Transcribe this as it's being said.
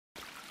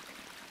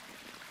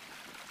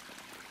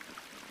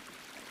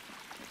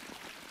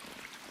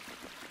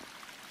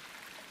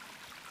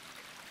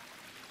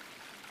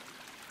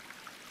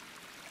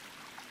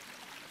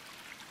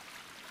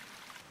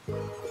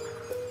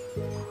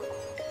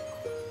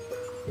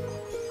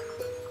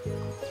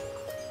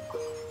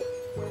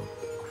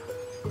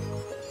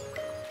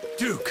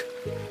Duke!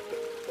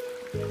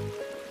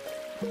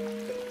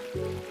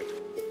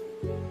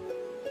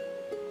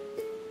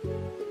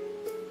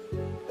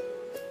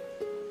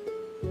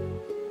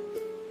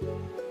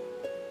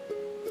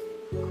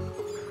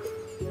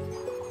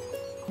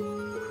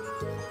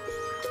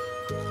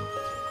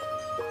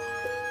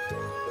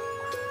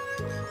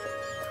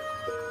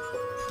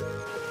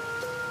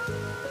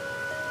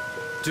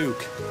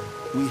 Duke,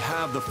 we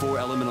have the 4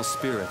 elemental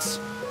spirits.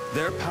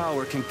 Their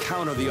power can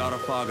counter the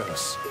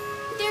Autophagos.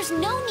 There's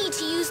no need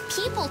to use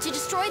people to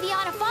destroy the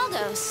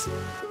Autophagos.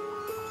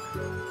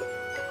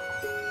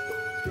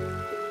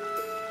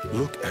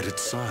 Look at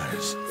its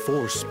size.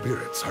 4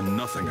 spirits are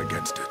nothing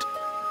against it.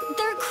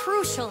 They're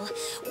crucial.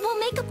 We'll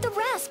make up the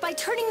rest by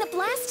turning the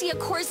Blastia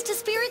cores to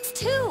spirits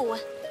too.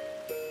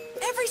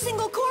 Every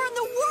single core in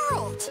the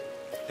world!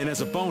 And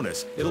as a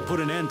bonus, it'll put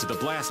an end to the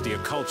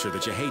Blastia culture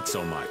that you hate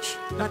so much.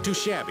 Not too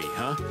shabby,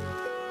 huh?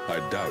 I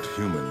doubt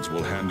humans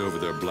will hand over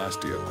their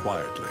Blastia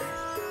quietly.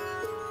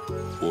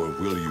 Or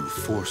will you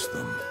force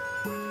them?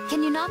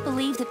 Can you not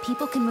believe that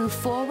people can move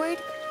forward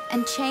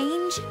and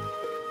change?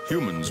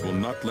 Humans will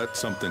not let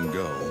something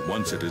go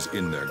once it is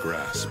in their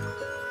grasp.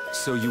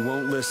 So you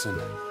won't listen.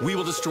 We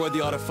will destroy the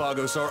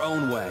Autophagos our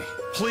own way.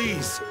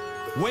 Please,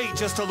 wait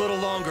just a little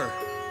longer.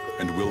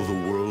 And will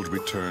the world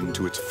return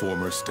to its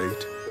former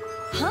state?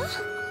 Huh?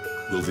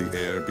 Will the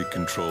air be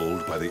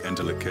controlled by the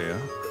Entelechea?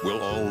 Will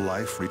all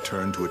life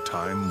return to a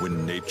time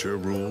when nature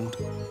ruled?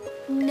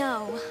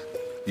 No.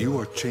 You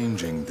are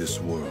changing this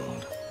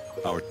world,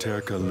 our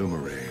Terca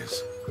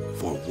Luminaries.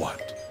 For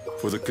what?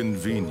 For the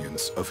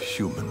convenience of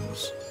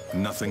humans.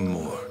 Nothing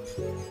more.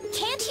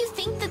 Can't you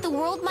think that the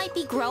world might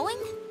be growing?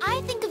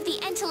 I think of the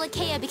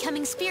Entelechea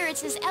becoming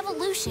spirits as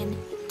evolution.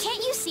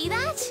 Can't you see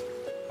that?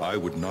 I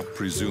would not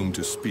presume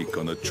to speak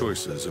on the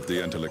choices of the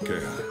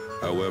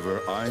Entelechea.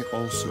 However, I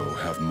also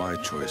have my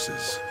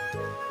choices.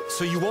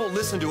 So you won't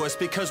listen to us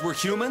because we're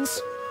humans?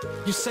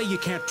 You say you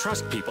can't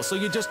trust people, so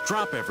you just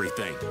drop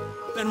everything.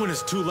 Then when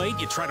it's too late,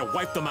 you try to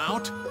wipe them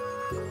out?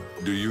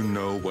 Do you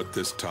know what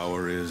this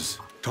tower is?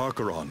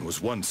 Tarkaron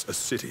was once a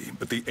city,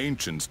 but the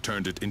ancients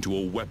turned it into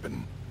a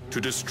weapon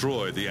to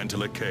destroy the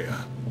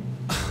Entelechea.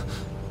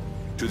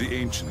 To the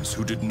ancients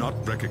who did not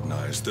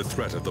recognize the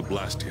threat of the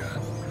Blastia,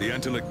 the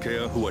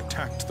Entelechea who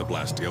attacked the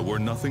Blastia were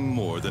nothing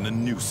more than a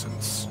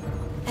nuisance.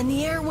 And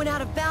the air went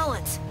out of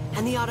balance,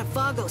 and the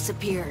Autophagos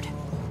appeared.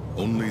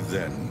 Only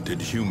then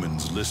did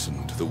humans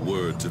listen to the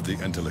words of the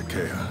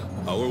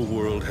Entelechea. Our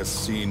world has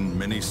seen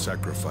many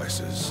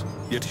sacrifices,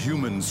 yet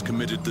humans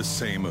committed the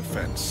same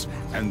offense,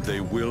 and they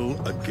will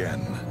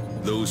again.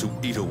 Those who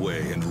eat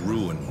away and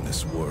ruin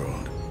this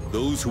world.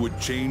 Those who would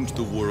change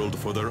the world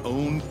for their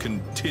own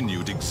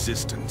continued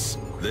existence.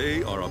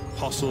 They are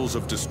apostles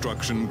of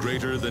destruction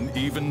greater than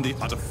even the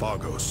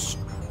Autophagos.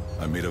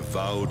 I made a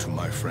vow to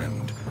my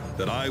friend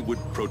that I would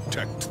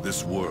protect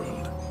this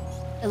world.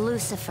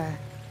 Lucifer.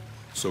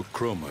 So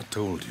Chroma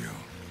told you.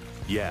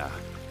 Yeah,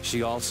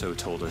 she also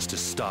told us to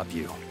stop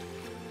you.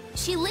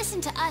 She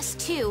listened to us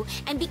too,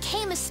 and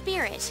became a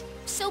spirit.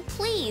 So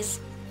please,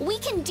 we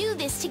can do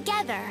this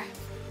together.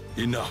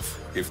 Enough.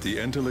 If the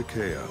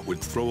Entelechea would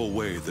throw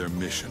away their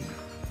mission,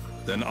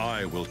 then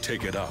I will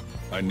take it up.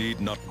 I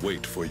need not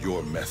wait for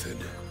your method.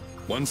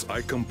 Once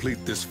I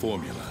complete this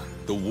formula,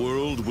 the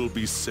world will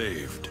be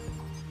saved.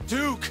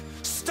 Duke,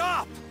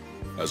 stop!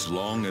 As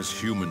long as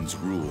humans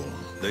rule,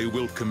 they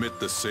will commit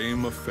the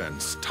same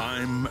offense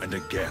time and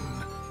again.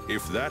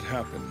 If that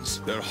happens,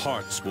 their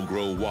hearts will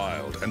grow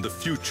wild, and the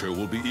future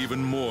will be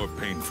even more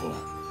painful.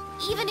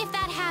 Even if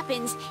that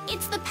happens,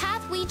 it's the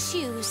path we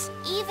choose.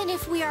 Even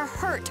if we are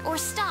hurt or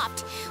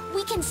stopped,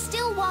 we can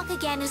still walk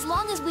again as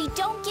long as we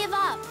don't give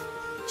up.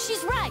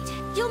 She's right.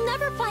 You'll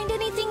never find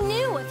anything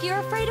new if you're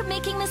afraid of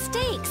making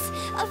mistakes,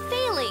 of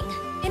failing.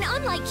 And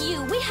unlike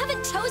you, we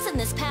haven't chosen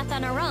this path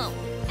on our own.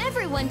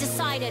 Everyone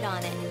decided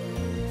on it.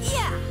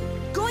 Yeah,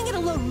 going it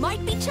alone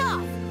might be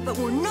tough, but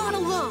we're not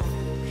alone.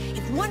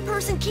 If one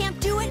person can't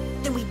do it,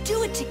 then we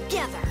do it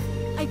together.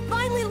 I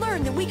finally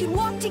learned that we can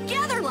walk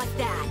together like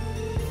that.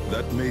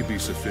 That may be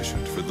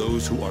sufficient for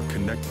those who are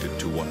connected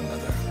to one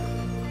another.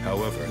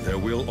 However, there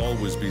will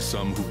always be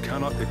some who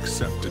cannot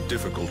accept a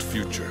difficult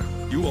future.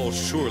 You all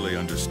surely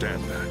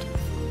understand that.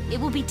 It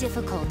will be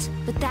difficult,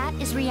 but that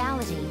is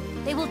reality.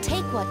 They will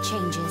take what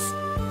changes,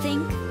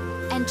 think,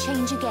 and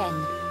change again.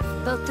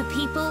 Both the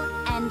people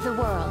and the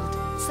world.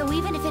 So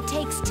even if it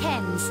takes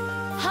tens,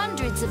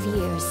 hundreds of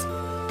years,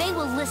 they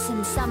will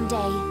listen someday.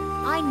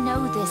 I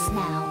know this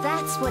now.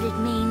 That's what it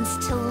means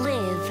to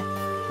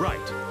live. Right.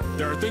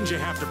 There are things you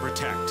have to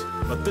protect,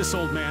 but this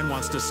old man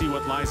wants to see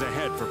what lies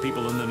ahead for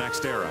people in the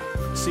next era.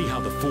 See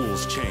how the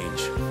fools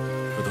change,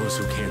 for those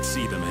who can't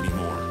see them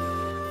anymore.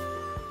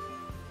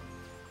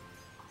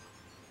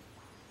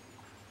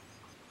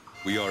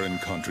 We are in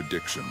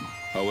contradiction.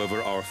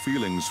 However, our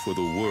feelings for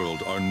the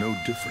world are no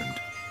different.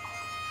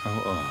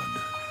 How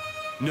odd.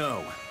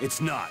 No,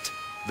 it's not.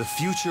 The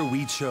future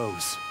we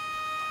chose.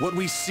 What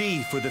we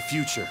see for the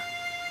future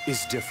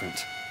is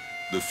different.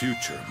 The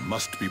future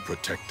must be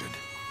protected.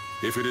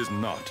 If it is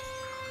not,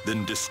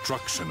 then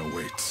destruction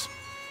awaits.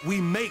 We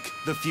make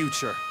the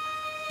future.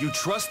 You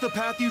trust the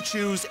path you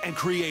choose and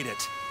create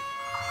it.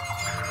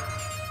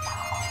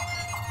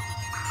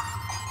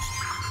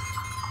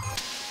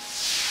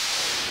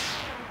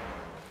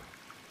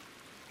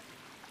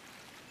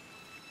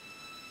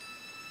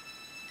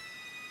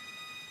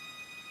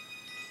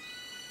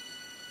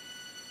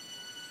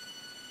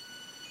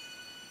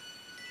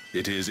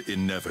 It is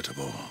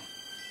inevitable.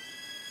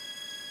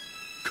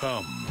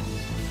 Come.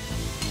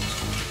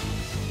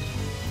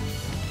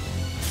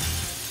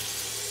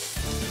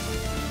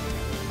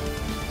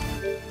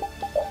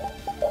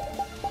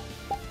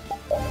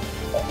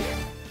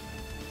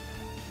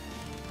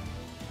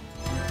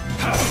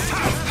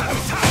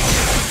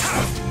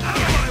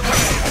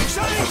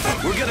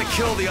 We're gonna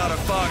kill the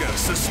Autophago,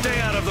 so stay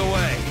out of the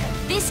way.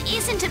 This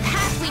isn't a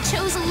path we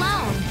chose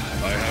alone.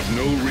 I have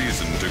no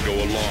reason to go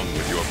along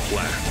with your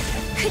plan.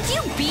 Could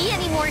you be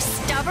any more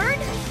stubborn?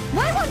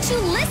 Why won't you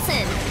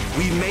listen?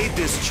 We made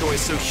this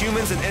choice so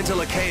humans and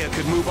Entelekea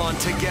could move on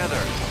together.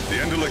 The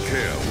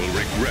Entelekea will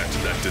regret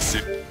that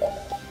decision.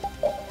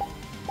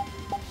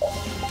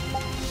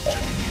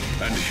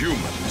 And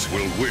humans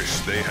will wish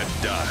they had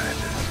died.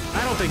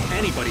 I don't think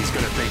anybody's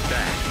gonna think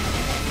that.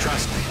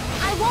 Trust me.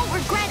 I won't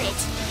regret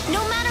it,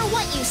 no matter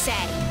what you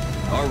say.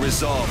 Our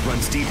resolve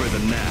runs deeper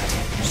than that.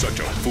 Such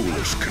a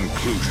foolish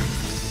conclusion.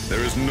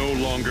 There is no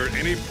longer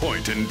any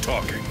point in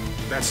talking.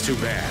 That's too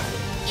bad.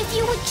 If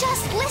you would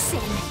just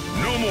listen.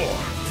 No more!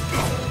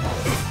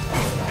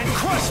 And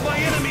crush my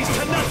enemies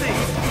to nothing!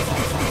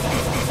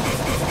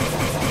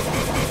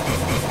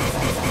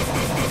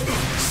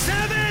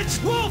 Savage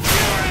Wolf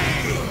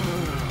Fury!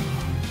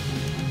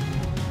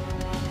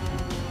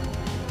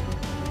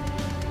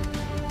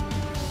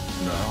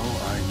 Now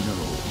I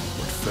know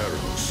what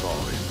Pharaoh saw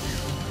in you.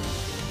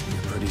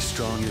 You're pretty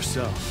strong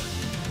yourself.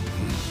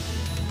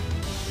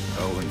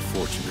 How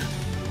unfortunate.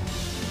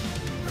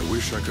 I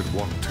wish I could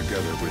walk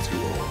together with you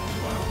all a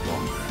while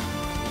longer.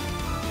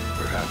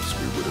 Perhaps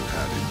we would have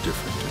had a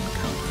different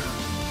encounter.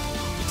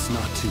 It's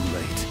not too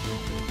late.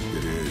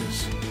 It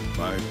is.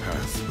 My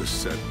path was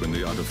set when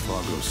the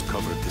Autophagos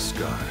covered the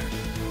sky.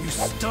 You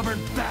stubborn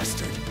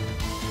bastard!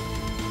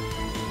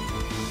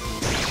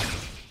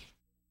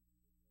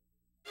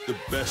 The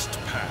best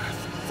path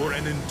for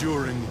an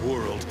enduring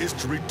world is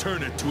to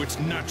return it to its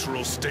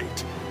natural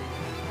state.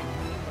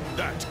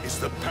 That is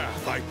the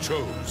path I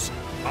chose.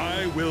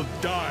 I will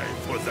die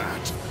for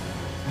that.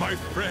 My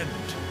friend,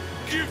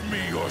 give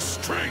me your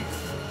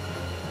strength.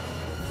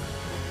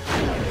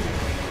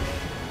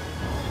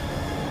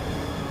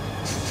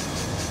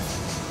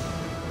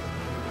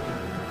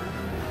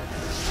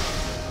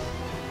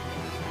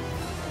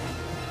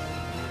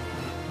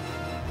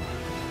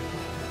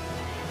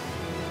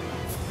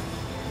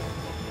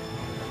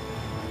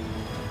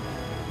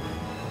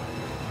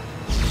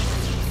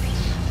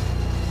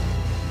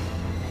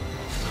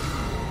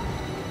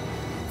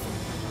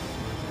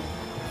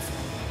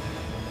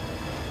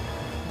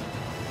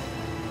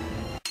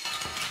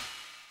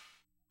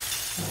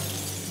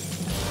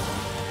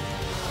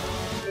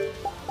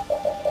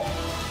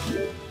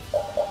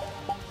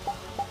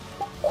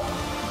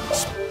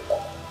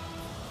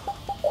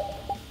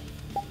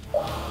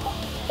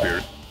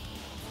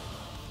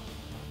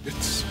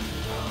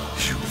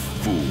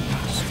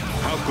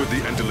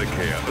 The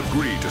Entelekea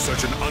agree to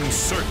such an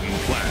uncertain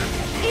plan.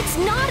 It's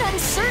not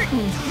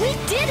uncertain. We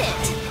did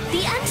it.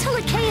 The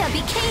Entelekea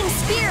became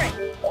spirit.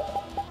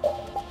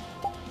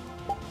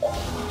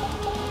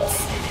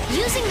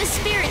 Using the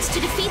spirits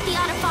to defeat the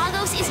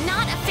Autophagos is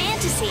not a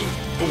fantasy.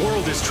 The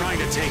world is trying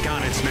to take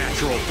on its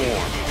natural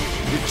form.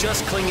 You're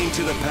just clinging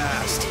to the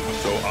past.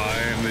 So I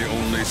am the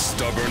only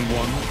stubborn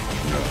one?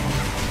 No,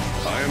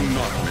 I am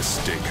not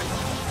mistaken.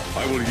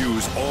 I will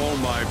use all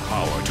my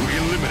power to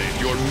eliminate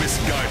your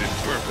misguided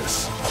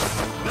purpose.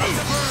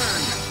 Let's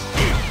burn!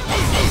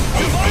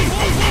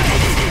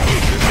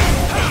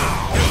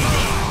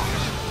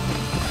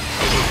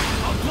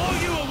 I'll blow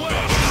you away!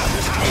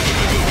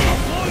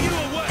 I'll blow you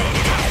away!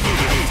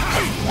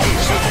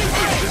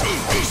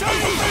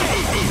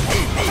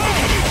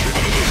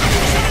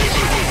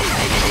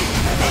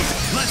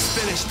 Let's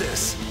finish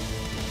this!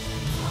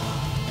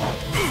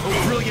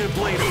 Oh, brilliant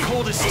blade of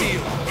coldest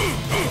steel!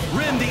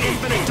 Rend the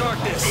infinite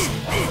darkness!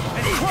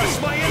 And crush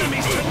my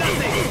enemies to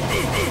nothing!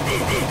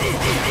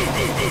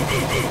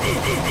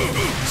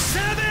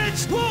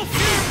 Savage Wolf!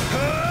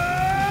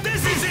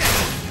 This is it!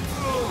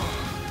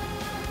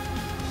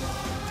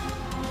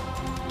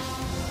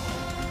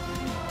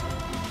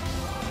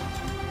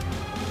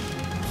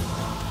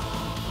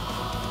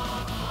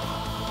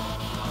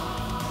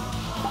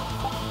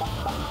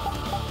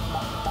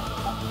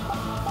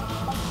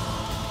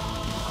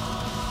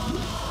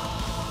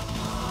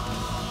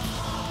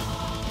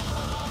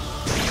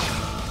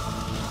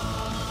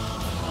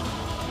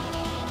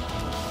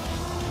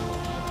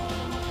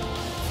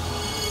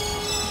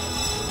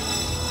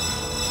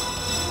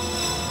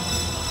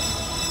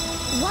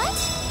 What?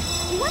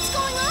 What's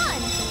going on?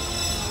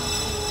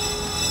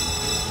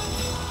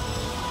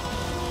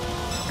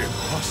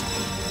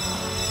 Impossible.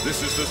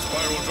 This is the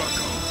Spiral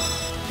Draco.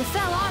 The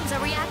Fel Arms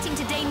are reacting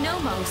to De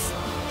Nomos.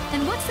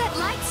 And what's that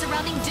light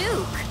surrounding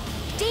Duke?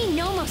 De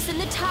Nomos and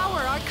the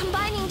tower are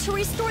combining to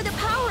restore the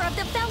power of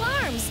the Fel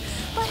Arms.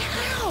 But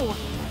how?